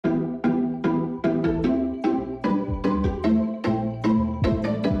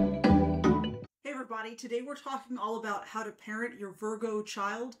Today we're talking all about how to parent your Virgo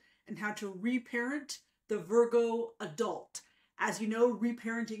child and how to reparent the Virgo adult. As you know,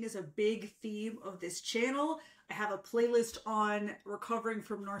 reparenting is a big theme of this channel. I have a playlist on recovering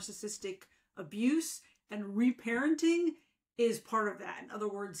from narcissistic abuse, and reparenting is part of that. In other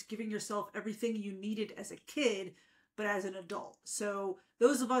words, giving yourself everything you needed as a kid, but as an adult. So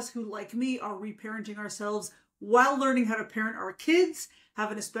those of us who, like me, are reparenting ourselves while learning how to parent our kids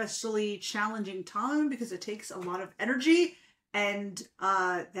have an especially challenging time because it takes a lot of energy, and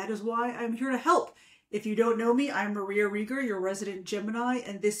that is why I'm here to help. If you don't know me, I'm Maria Rieger, your resident Gemini,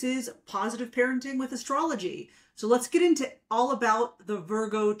 and this is Positive Parenting with Astrology. So let's get into all about the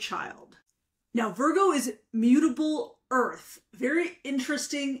Virgo child. Now, Virgo is mutable earth, very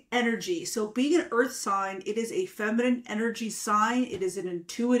interesting energy. So being an earth sign, it is a feminine energy sign. It is an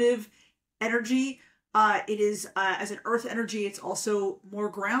intuitive energy. It is, as an earth energy, it's also more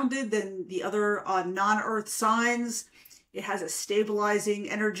grounded than the other non-earth signs. It has a stabilizing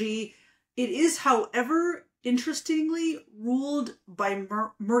energy. It is, however, interestingly ruled by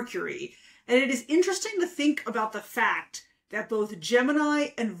Mercury. And it is interesting to think about the fact that both Gemini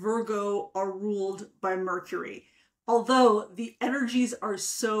and Virgo are ruled by Mercury, although the energies are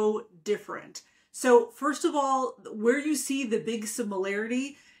so different. So first of all, where you see the big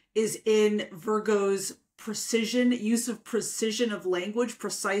similarity is in Virgo's precision, use of precision of language,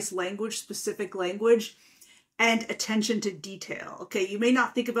 precise language, specific language, and attention to detail. Okay, you may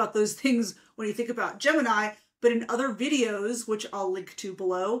not think about those things when you think about Gemini, but in other videos, which I'll link to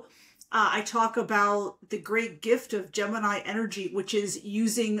below, I talk about the great gift of Gemini energy, which is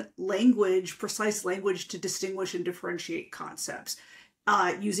using language, precise language, to distinguish and differentiate concepts,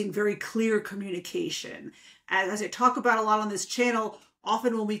 using very clear communication. And as I talk about a lot on this channel,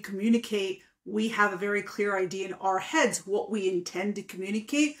 often when we communicate, we have a very clear idea in our heads what we intend to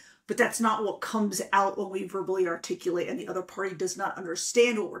communicate, but that's not what comes out when we verbally articulate and the other party does not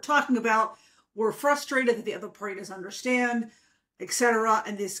understand what we're talking about. We're frustrated that the other party doesn't understand, etc.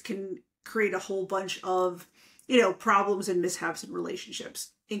 And this can create a whole bunch of, problems and mishaps in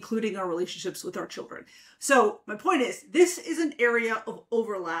relationships, including our relationships with our children. So my point is, this is an area of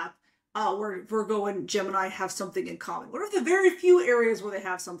overlap where Virgo and Gemini have something in common. One of the very few areas where they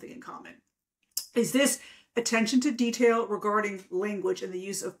have something in common is this attention to detail regarding language and the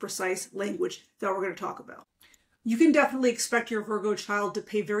use of precise language that we're going to talk about. You can definitely expect your Virgo child to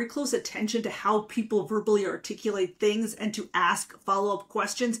pay very close attention to how people verbally articulate things and to ask follow-up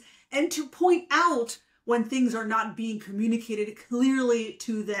questions and to point out when things are not being communicated clearly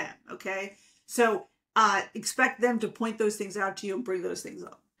to them, okay? So expect them to point those things out to you and bring those things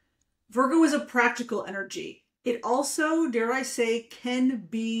up. Virgo is a practical energy. It also, dare I say, can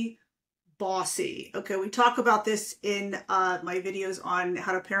be bossy. Okay, we talk about this in my videos on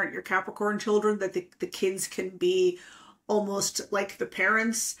how to parent your Capricorn children, that the kids can be almost like the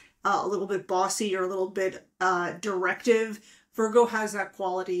parents, a little bit bossy or a little bit directive. Virgo has that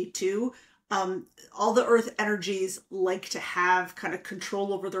quality too. All the earth energies like to have kind of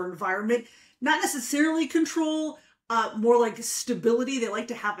control over their environment, not necessarily control, more like stability. They like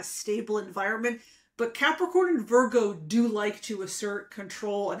to have a stable environment. But Capricorn and Virgo do like to assert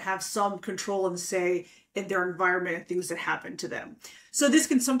control and have some control and say in their environment and things that happen to them. So this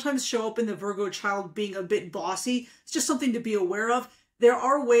can sometimes show up in the Virgo child being a bit bossy. It's just something to be aware of. There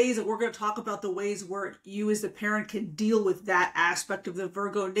are ways that we're going to talk about, the ways where you as the parent can deal with that aspect of the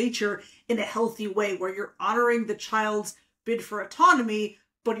Virgo nature in a healthy way, where you're honoring the child's bid for autonomy,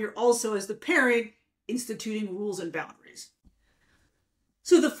 but you're also, as the parent, instituting rules and boundaries.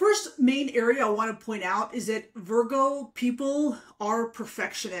 So the first main area I want to point out is that Virgo people are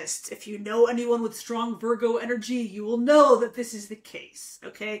perfectionists. If you know anyone with strong Virgo energy, you will know that this is the case,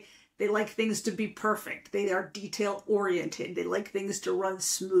 okay? They like things to be perfect. They are detail oriented. They like things to run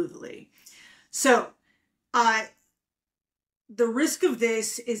smoothly. So the risk of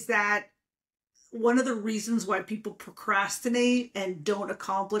this is that one of the reasons why people procrastinate and don't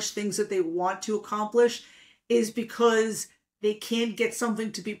accomplish things that they want to accomplish is because they can't get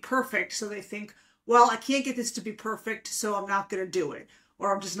something to be perfect. So they think, well, I can't get this to be perfect, so I'm not going to do it.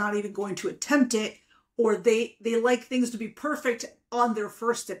 Or I'm just not even going to attempt it. Or they like things to be perfect on their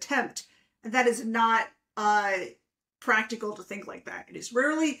first attempt. And that is not practical to think like that. It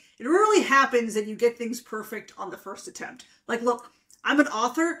rarely happens that you get things perfect on the first attempt. Like, look, I'm an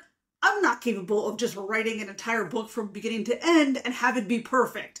author. I'm not capable of just writing an entire book from beginning to end and have it be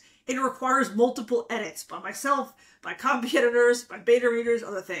perfect. It requires multiple edits by myself, by copy editors, by beta readers,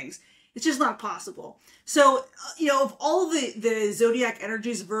 other things. It's just not possible. So, of all the zodiac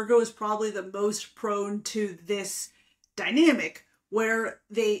energies, Virgo is probably the most prone to this dynamic where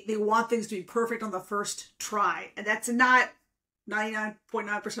they want things to be perfect on the first try. And that's not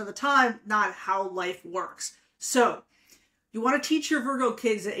 99.9% of the time, not how life works. So you want to teach your Virgo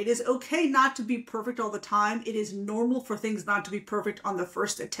kids that it is okay not to be perfect all the time. It is normal for things not to be perfect on the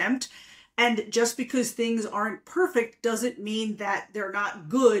first attempt. And just because things aren't perfect doesn't mean that they're not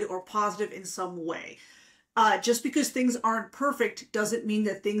good or positive in some way. Just because things aren't perfect doesn't mean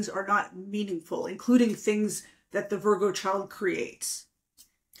that things are not meaningful, including things that the Virgo child creates.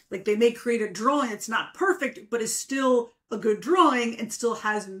 Like they may create a drawing that's not perfect, but is still a good drawing and still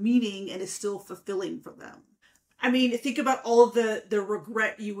has meaning and is still fulfilling for them. I mean, think about all of the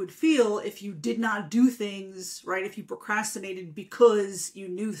regret you would feel if you did not do things, right? If you procrastinated because you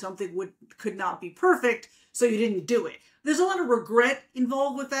knew something could not be perfect, so you didn't do it. There's a lot of regret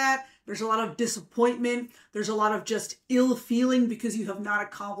involved with that. There's a lot of disappointment. There's a lot of just ill feeling because you have not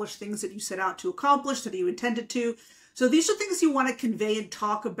accomplished things that you set out to accomplish, that you intended to. So these are things you want to convey and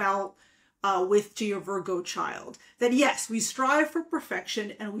talk about to your Virgo child. That yes, we strive for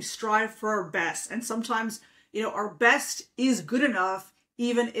perfection and we strive for our best. And sometimes, our best is good enough,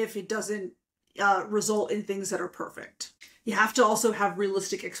 even if it doesn't result in things that are perfect. You have to also have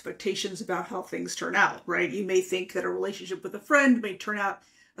realistic expectations about how things turn out, right? You may think that a relationship with a friend may turn out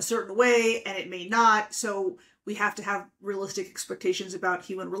a certain way and it may not. So we have to have realistic expectations about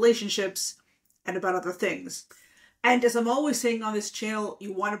human relationships and about other things. And as I'm always saying on this channel,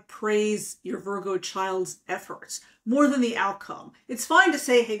 you want to praise your Virgo child's efforts more than the outcome. It's fine to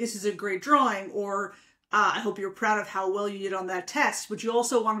say, hey, this is a great drawing, or I hope you're proud of how well you did on that test, but you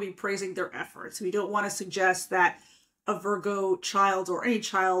also want to be praising their efforts. We don't want to suggest that a Virgo child or any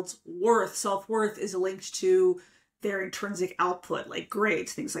child's self-worth is linked to their intrinsic output, like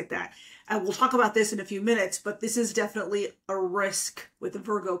grades, things like that. And we'll talk about this in a few minutes, but this is definitely a risk with the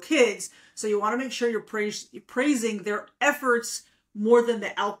Virgo kids. So you want to make sure you're praising their efforts more than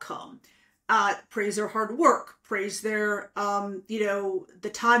the outcome. Praise their hard work, praise their,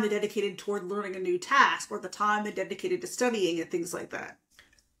 the time they dedicated toward learning a new task or the time they dedicated to studying and things like that.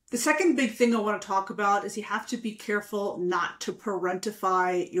 The second big thing I want to talk about is you have to be careful not to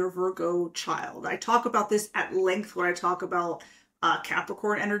parentify your Virgo child. I talk about this at length when I talk about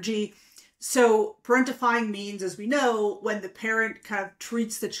Capricorn energy. So parentifying means, as we know, when the parent kind of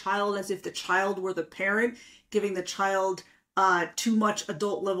treats the child as if the child were the parent, giving the child too much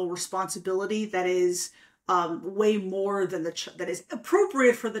adult level responsibility that is way more than that is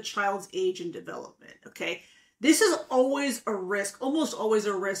appropriate for the child's age and development. Okay, this is always a risk, almost always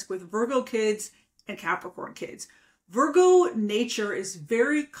a risk with Virgo kids and Capricorn kids. Virgo nature is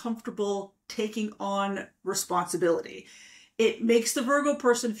very comfortable taking on responsibility. It makes the Virgo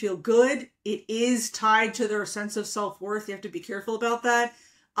person feel good. It is tied to their sense of self-worth. You have to be careful about that.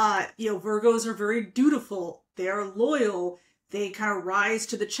 Virgos are very dutiful. They are loyal. They kind of rise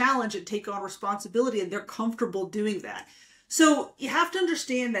to the challenge and take on responsibility, and they're comfortable doing that. So you have to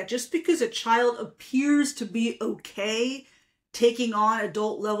understand that just because a child appears to be okay taking on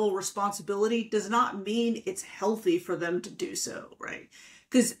adult level responsibility does not mean it's healthy for them to do so, right?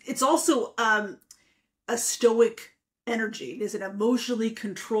 Because it's also a stoic energy. It is an emotionally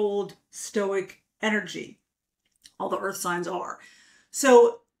controlled stoic energy. All the earth signs are.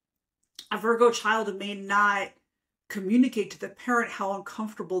 So a Virgo child may not communicate to the parent how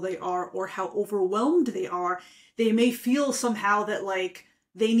uncomfortable they are or how overwhelmed they are. They may feel somehow that like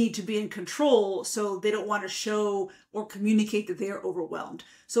they need to be in control, so they don't want to show or communicate that they are overwhelmed.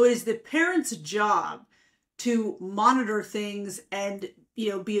 So it is the parent's job to monitor things and,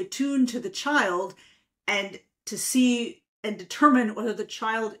 be attuned to the child and to see and determine whether the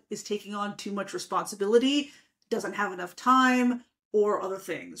child is taking on too much responsibility, doesn't have enough time, or other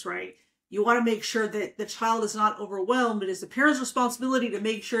things, right? You want to make sure that the child is not overwhelmed. It is the parent's responsibility to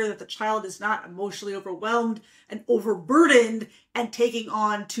make sure that the child is not emotionally overwhelmed and overburdened and taking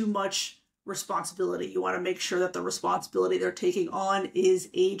on too much responsibility. You want to make sure that the responsibility they're taking on is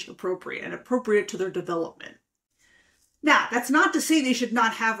age appropriate and appropriate to their development. Now, that's not to say they should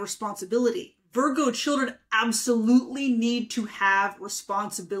not have responsibility. Virgo children absolutely need to have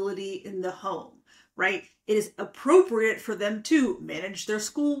responsibility in the home, right? It is appropriate for them to manage their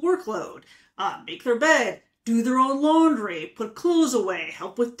school workload, make their bed, do their own laundry, put clothes away,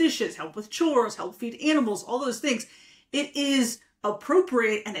 help with dishes, help with chores, help feed animals, all those things. It is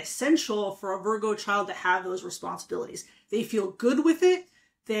appropriate and essential for a Virgo child to have those responsibilities. They feel good with it.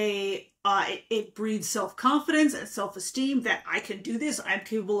 It breeds self-confidence and self-esteem that I can do this. I'm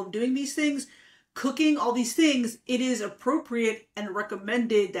capable of doing these things. Cooking, all these things, it is appropriate and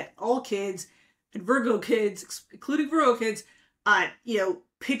recommended that all kids and Virgo kids, including Virgo kids,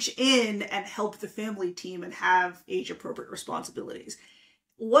 pitch in and help the family team and have age-appropriate responsibilities.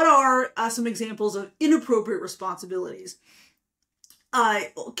 What are some examples of inappropriate responsibilities?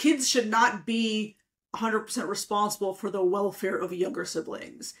 Kids should not be 100% responsible for the welfare of younger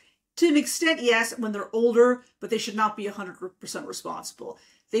siblings. To an extent, yes, when they're older, but they should not be 100% responsible.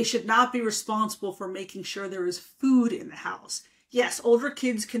 They should not be responsible for making sure there is food in the house. Yes, older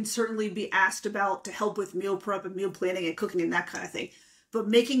kids can certainly be asked about to help with meal prep and meal planning and cooking and that kind of thing. But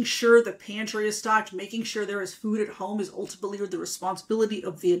making sure the pantry is stocked, making sure there is food at home is ultimately the responsibility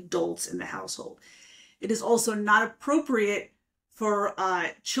of the adults in the household. It is also not appropriate for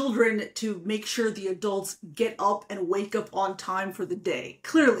children to make sure the adults get up and wake up on time for the day.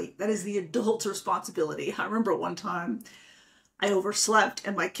 Clearly, that is the adult's responsibility. I remember one time I overslept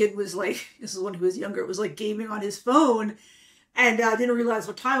and my kid was like, this is when he was younger, it was like gaming on his phone, and I didn't realize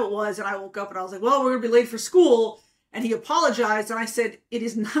what time it was, and I woke up and I was like, well, we're gonna be late for school. And he apologized, and I said, it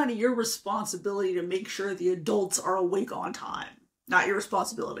is not your responsibility to make sure the adults are awake on time. Not your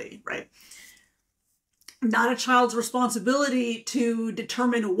responsibility, right? Not a child's responsibility to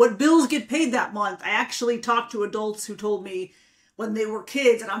determine what bills get paid that month. I actually talked to adults who told me when they were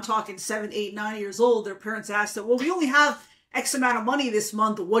kids, and I'm talking 7, 8, 9 years old, their parents asked them, well, we only have X amount of money this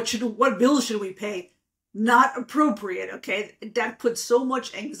month. What bills should we pay? Not appropriate, okay? That puts so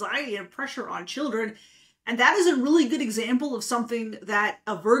much anxiety and pressure on children. And that is a really good example of something that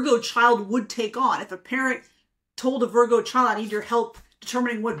a Virgo child would take on. If a parent told a Virgo child, I need your help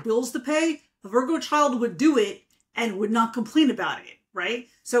determining what bills to pay, a Virgo child would do it and would not complain about it, right?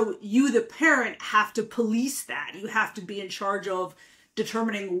 So you, the parent, have to police that. You have to be in charge of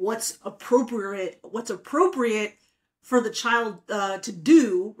determining what's appropriate for the child to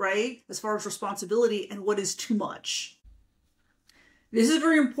do, right? As far as responsibility, and what is too much. This is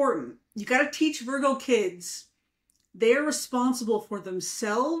very important. You got to teach Virgo kids they're responsible for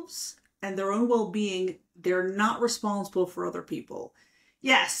themselves and their own well-being. They're not responsible for other people.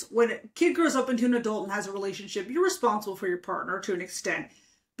 Yes, when a kid grows up into an adult and has a relationship, you're responsible for your partner to an extent,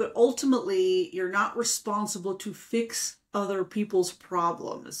 but ultimately you're not responsible to fix other people's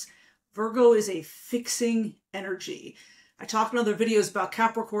problems. Virgo is a fixing energy. I talk in other videos about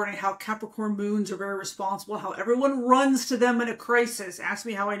Capricorn and how Capricorn moons are very responsible, how everyone runs to them in a crisis. Ask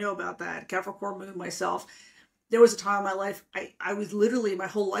me how I know about that. Capricorn moon myself. There was a time in my life, I was literally, my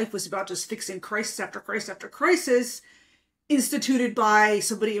whole life was about just fixing crisis after crisis after crisis instituted by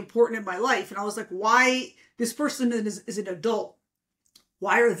somebody important in my life. And I was like, why, this person is an adult.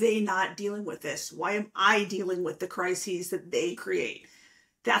 Why are they not dealing with this? Why am I dealing with the crises that they create?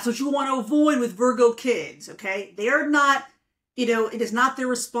 That's what you want to avoid with Virgo kids, okay? They are not, it is not their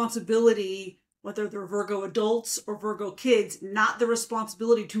responsibility, whether they're Virgo adults or Virgo kids, not their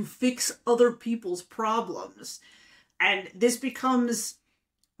responsibility to fix other people's problems. And this becomes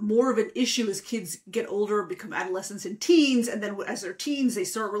more of an issue as kids get older, become adolescents and teens, and then as they're teens, they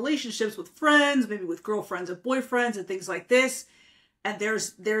start relationships with friends, maybe with girlfriends and boyfriends and things like this. And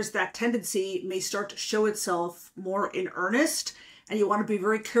there's that tendency may start to show itself more in earnest. And you want to be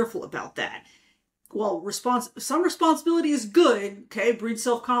very careful about that. Well, some responsibility is good, okay? Breeds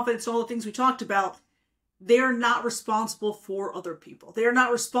self-confidence, all the things we talked about. They are not responsible for other people. They are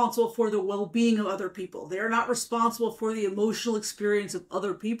not responsible for the well-being of other people. They are not responsible for the emotional experience of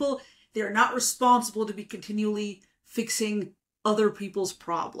other people. They are not responsible to be continually fixing other people's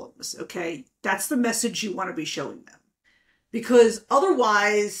problems, okay? That's the message you want to be showing them. Because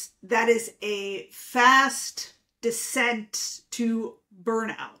otherwise, that is a fast descent to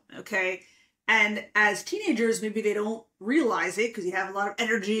burnout, okay? And as teenagers, maybe they don't realize it because you have a lot of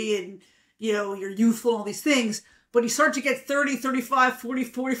energy and, you're youthful and all these things. But you start to get 30, 35, 40,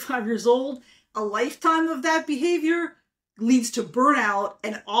 45 years old, a lifetime of that behavior leads to burnout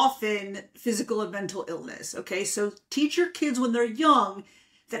and often physical and mental illness, okay? So teach your kids when they're young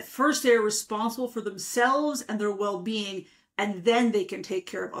that first they're responsible for themselves and their well-being, and then they can take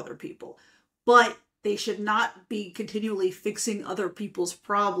care of other people. But they should not be continually fixing other people's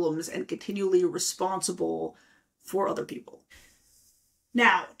problems and continually responsible for other people.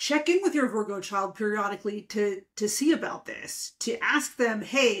 Now, check in with your Virgo child periodically to see about this, to ask them,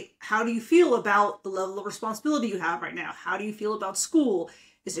 hey, how do you feel about the level of responsibility you have right now? How do you feel about school?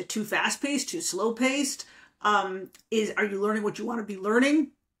 Is it too fast-paced, too slow-paced? Are you learning what you want to be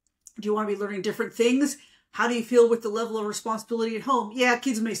learning? Do you want to be learning different things? How do you feel with the level of responsibility at home? Yeah,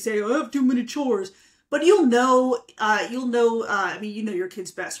 kids may say, oh, I have too many chores. But you'll know your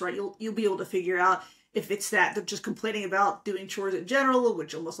kids best, right? You'll be able to figure out if it's that they're just complaining about doing chores in general,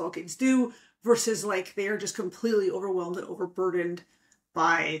 which almost all kids do, versus like they are just completely overwhelmed and overburdened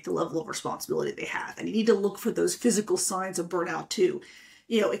by the level of responsibility they have. And you need to look for those physical signs of burnout too.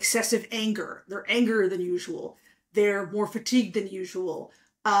 excessive anger. They're angrier than usual. They're more fatigued than usual.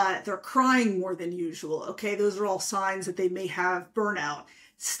 They're crying more than usual. Okay, those are all signs that they may have burnout.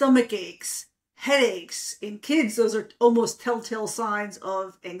 Stomach aches, headaches. In kids, those are almost telltale signs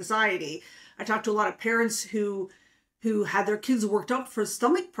of anxiety. I talked to a lot of parents who had their kids worked up for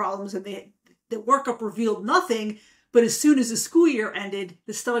stomach problems, and the workup revealed nothing. But as soon as the school year ended,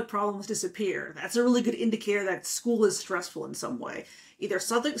 the stomach problems disappeared. That's a really good indicator that school is stressful in some way. Either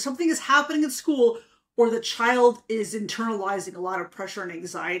something is happening at school, or the child is internalizing a lot of pressure and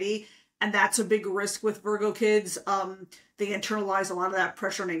anxiety. And that's a big risk with Virgo kids. They internalize a lot of that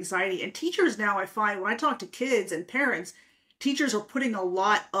pressure and anxiety. And teachers now, I find, when I talk to kids and parents, teachers are putting a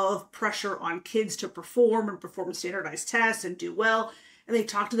lot of pressure on kids to perform standardized tests and do well. And they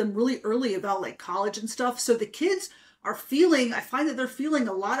talk to them really early about like college and stuff. So the kids are feeling, I find that they're feeling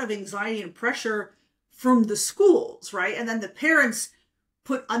a lot of anxiety and pressure from the schools, right? And then the parents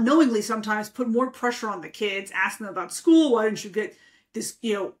unknowingly sometimes put more pressure on the kids, asking them about school. Why didn't you get this,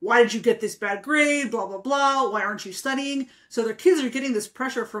 why did you get this bad grade? Blah, blah, blah. Why aren't you studying? So their kids are getting this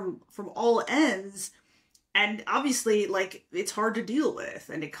pressure from all ends. And obviously, like, it's hard to deal with,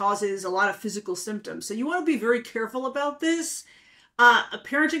 and it causes a lot of physical symptoms. So you want to be very careful about this. A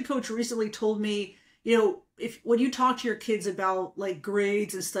parenting coach recently told me, when you talk to your kids about like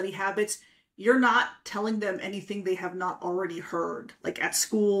grades and study habits, you're not telling them anything they have not already heard, like at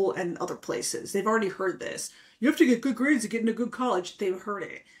school and other places. They've already heard this. You have to get good grades to get into good college. They've heard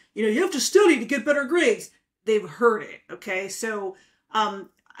it. You have to study to get better grades. They've heard it. Okay. So,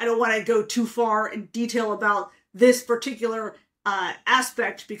 I don't want to go too far in detail about this particular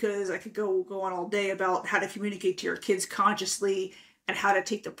aspect, because I could go on all day about how to communicate to your kids consciously and how to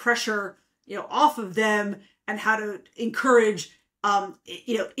take the pressure, off of them, and how to encourage,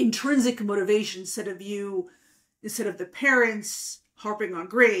 intrinsic motivation instead of the parents harping on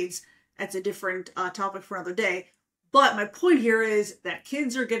grades. That's a different topic for another day. But my point here is that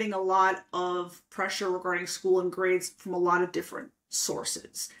kids are getting a lot of pressure regarding school and grades from a lot of different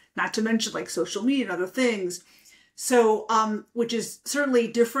sources, not to mention like social media and other things. So, which is certainly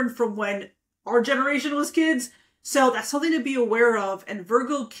different from when our generation was kids. So that's something to be aware of. And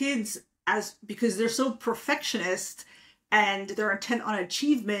Virgo kids, because they're so perfectionist and they're intent on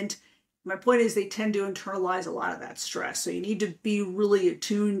achievement, my point is they tend to internalize a lot of that stress. So you need to be really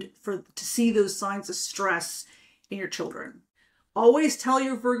attuned to see those signs of stress in your children. Always tell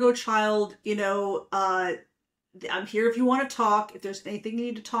your Virgo child, I'm here if you want to talk. If there's anything you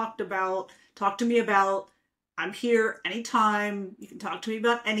need to talk to me about. I'm here anytime. You can talk to me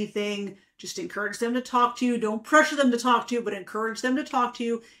about anything. Just encourage them to talk to you. Don't pressure them to talk to you, but encourage them to talk to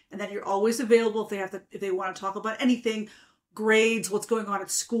you. And then you're always available if they want to talk about anything, grades, what's going on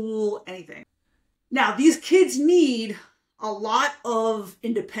at school, anything. Now, these kids need a lot of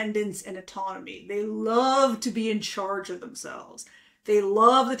independence and autonomy. They love to be in charge of themselves. They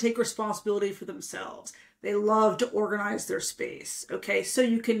love to take responsibility for themselves. They love to organize their space. Okay, so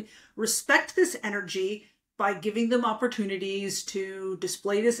you can respect this energy by giving them opportunities to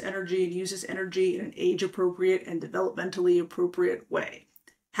display this energy and use this energy in an age-appropriate and developmentally appropriate way.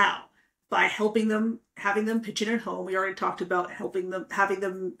 How? By having them pitch in at home. We already talked about having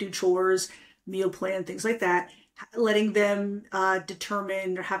them do chores, meal plan, things like that. Letting them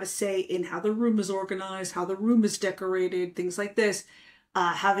determine or have a say in how the room is organized, how the room is decorated, things like this.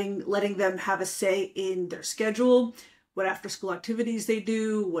 Letting them have a say in their schedule, what after school activities they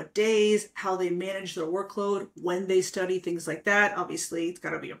do, what days, how they manage their workload, when they study, things like that. Obviously, it's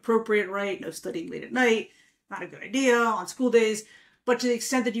got to be appropriate, right? No studying late at night, not a good idea on school days. But to the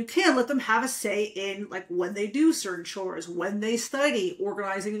extent that you can, let them have a say in like when they do certain chores, when they study,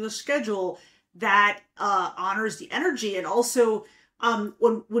 organizing their schedule that honors the energy. And also,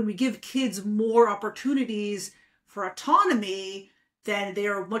 when we give kids more opportunities for autonomy, then they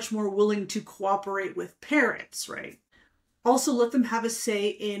are much more willing to cooperate with parents, right? Also, let them have a say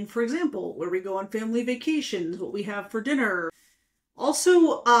in, for example, where we go on family vacations, what we have for dinner.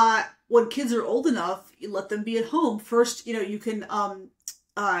 Also, when kids are old enough, you let them be at home. First, you can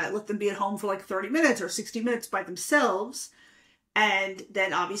let them be at home for like 30 minutes or 60 minutes by themselves. And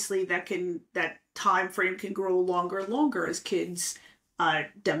then obviously that time frame can grow longer and longer as kids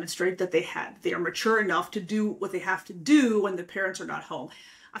demonstrate that they are mature enough to do what they have to do when the parents are not home.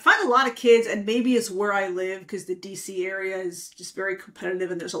 I find a lot of kids, and maybe it's where I live because the DC area is just very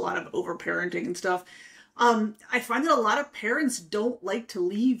competitive and there's a lot of overparenting and stuff. I find that a lot of parents don't like to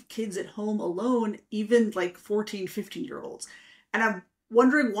leave kids at home alone, even like 14, 15-year-olds. And I'm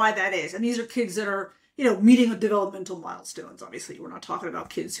wondering why that is. And these are kids that are, meeting developmental milestones. Obviously, we're not talking about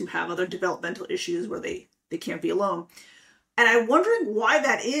kids who have other developmental issues where they can't be alone. And I'm wondering why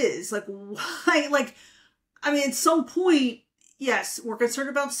that is. Like, why, like, I mean, at some point, yes, we're concerned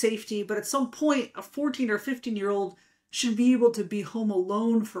about safety, but at some point, a 14 or 15-year-old should be able to be home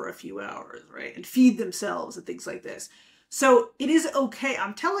alone for a few hours, right? And feed themselves and things like this. So it is okay.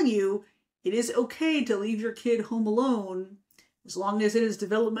 I'm telling you, it is okay to leave your kid home alone as long as it is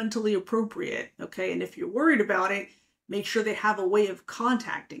developmentally appropriate, okay? And if you're worried about it, make sure they have a way of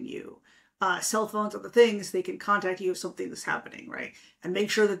contacting you. Cell phones, other things, they can contact you if something is happening, right? And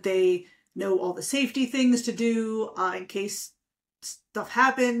make sure that they know all the safety things to do in case stuff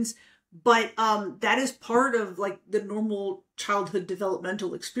happens. But that is part of like the normal childhood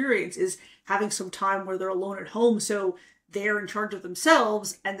developmental experience, is having some time where they're alone at home. So they're in charge of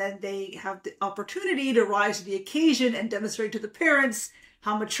themselves, and then they have the opportunity to rise to the occasion and demonstrate to the parents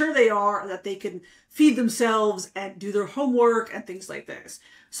how mature they are, that they can feed themselves and do their homework and things like this.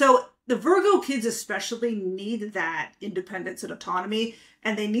 So the Virgo kids especially need that independence and autonomy,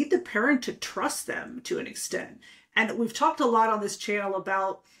 and they need the parent to trust them to an extent. And we've talked a lot on this channel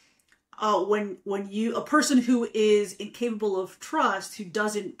about when a person who is incapable of trust, who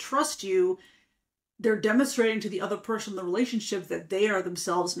doesn't trust you, they're demonstrating to the other person in the relationship that they are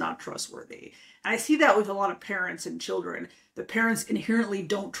themselves not trustworthy. And I see that with a lot of parents and children. The parents inherently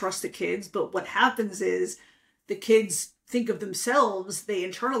don't trust the kids, but what happens is the kids think of themselves, they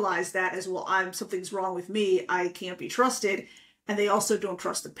internalize that as, well, something's wrong with me, I can't be trusted, and they also don't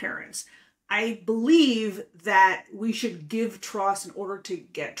trust the parents. I believe that we should give trust in order to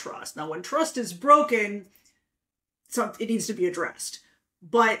get trust. Now, when trust is broken, it needs to be addressed.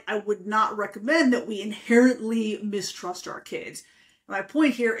 But I would not recommend that we inherently mistrust our kids. My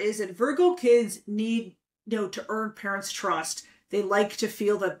point here is that Virgo kids need, to earn parents' trust. They like to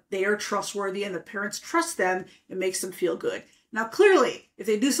feel that they are trustworthy and the parents trust them. It makes them feel good. Now, clearly, if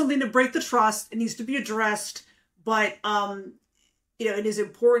they do something to break the trust, it needs to be addressed. But, it is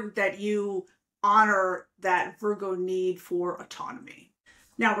important that you honor that Virgo need for autonomy.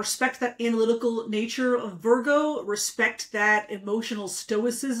 Now, respect that analytical nature of Virgo, respect that emotional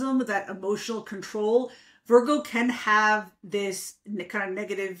stoicism, that emotional control. Virgo can have this kind of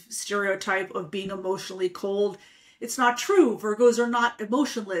negative stereotype of being emotionally cold. It's not true. Virgos are not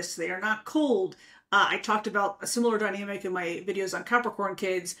emotionless. They are not cold. I talked about a similar dynamic in my videos on Capricorn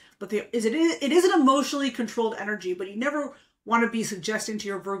kids, but it is an emotionally controlled energy, but you never want to be suggesting to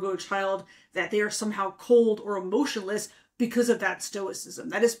your Virgo child that they are somehow cold or emotionless because of that stoicism.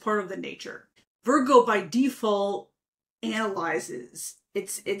 That is part of the nature. Virgo by default analyzes.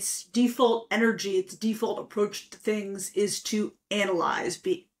 Its default energy, its default approach to things is to analyze,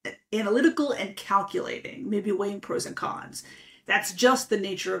 be analytical and calculating, maybe weighing pros and cons. That's just the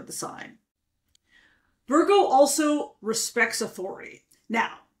nature of the sign. Virgo also respects authority. Now,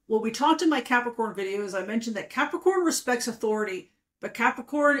 when we talked in my Capricorn videos, I mentioned that Capricorn respects authority, but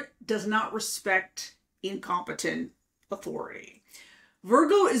Capricorn does not respect incompetent authority.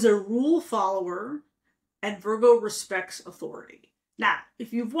 Virgo is a rule follower, and Virgo respects authority. Now,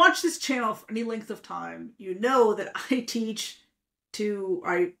 if you've watched this channel for any length of time, you know that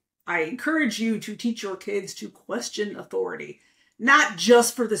I encourage you to teach your kids to question authority, not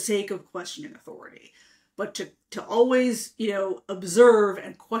just for the sake of questioning authority, but to always, observe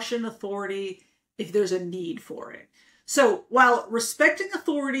and question authority if there's a need for it. So while respecting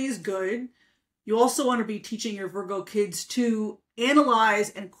authority is good, you also want to be teaching your Virgo kids to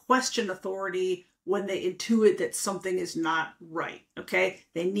analyze and question authority when they intuit that something is not right, okay?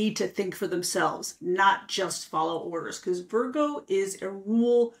 They need to think for themselves, not just follow orders, because Virgo is a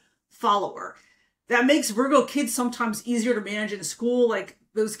rule follower. That makes Virgo kids sometimes easier to manage in school. Like,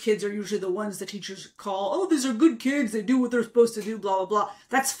 those kids are usually the ones the teachers call, oh, these are good kids, they do what they're supposed to do, blah, blah, blah.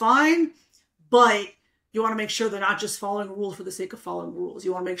 That's fine, but you want to make sure they're not just following rules for the sake of following rules.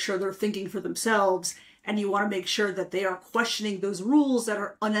 You want to make sure they're thinking for themselves, and you want to make sure that they are questioning those rules that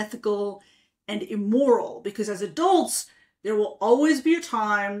are unethical and immoral. Because as adults, there will always be a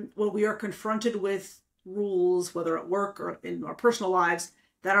time when we are confronted with rules, whether at work or in our personal lives,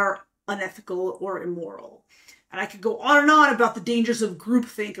 that are unethical or immoral. And I could go on and on about the dangers of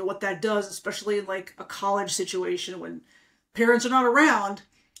groupthink and what that does, especially in like a college situation when parents are not around.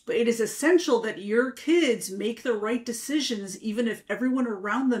 But it is essential that your kids make the right decisions, even if everyone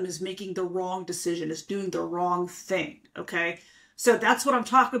around them is making the wrong decision, is doing the wrong thing, okay? So that's what I'm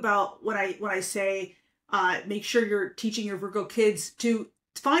talking about when I say make sure you're teaching your Virgo kids to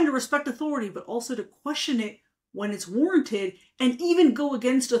find and respect authority, but also to question it when it's warranted, and even go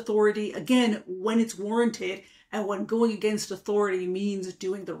against authority, again, when it's warranted, and when going against authority means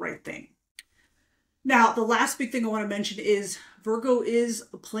doing the right thing. Now, the last big thing I want to mention is Virgo is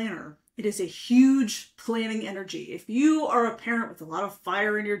a planner. It is a huge planning energy. If you are a parent with a lot of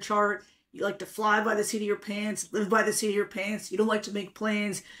fire in your chart, you like to fly by the seat of your pants, live by the seat of your pants, you don't like to make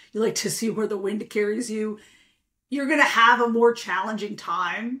plans, you like to see where the wind carries you, you're going to have a more challenging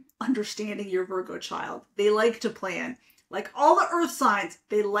time understanding your Virgo child. They like to plan. Like all the earth signs,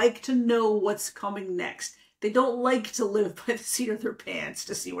 they like to know what's coming next. They don't like to live by the seat of their pants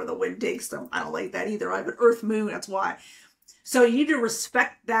to see where the wind takes them. I don't like that either. I have an earth moon, that's why. So you need to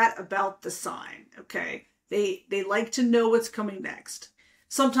respect that about the sign, okay? They like to know what's coming next.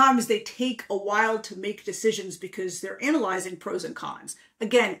 Sometimes they take a while to make decisions because they're analyzing pros and cons.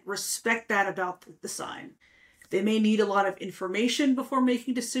 Again, respect that about the sign. They may need a lot of information before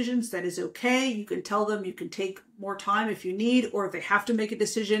making decisions. That is okay. You can tell them you can take more time if you need, or if they have to make a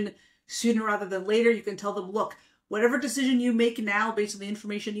decision sooner rather than later, you can tell them, look, whatever decision you make now based on the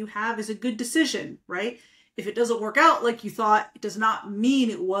information you have is a good decision, right? If it doesn't work out like you thought, it does not mean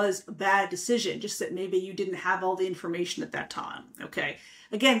it was a bad decision, just that maybe you didn't have all the information at that time, okay?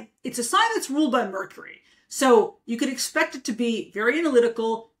 Again, it's a sign that's ruled by Mercury. So you could expect it to be very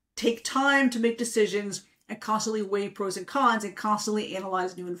analytical, take time to make decisions, and constantly weigh pros and cons and constantly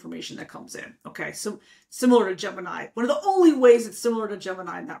analyze new information that comes in. Okay, so similar to Gemini. One of the only ways it's similar to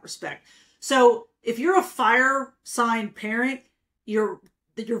Gemini in that respect. So if you're a fire sign parent, your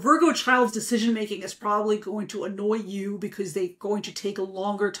Virgo child's decision making is probably going to annoy you because they're going to take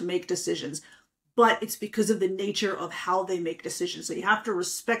longer to make decisions. But it's because of the nature of how they make decisions. So you have to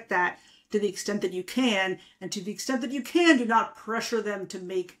respect that to the extent that you can, and to the extent that you can, do not pressure them to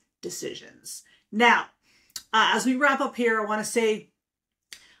make decisions. Now, as we wrap up here, I want to say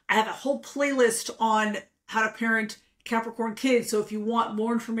I have a whole playlist on how to parent Capricorn kids. So if you want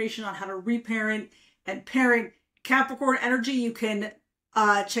more information on how to reparent and parent Capricorn energy, you can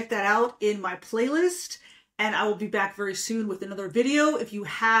check that out in my playlist. And I will be back very soon with another video. If you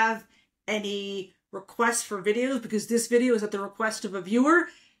have any requests for videos, because this video is at the request of a viewer,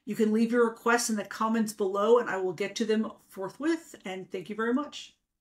 you can leave your requests in the comments below and I will get to them forthwith. And thank you very much.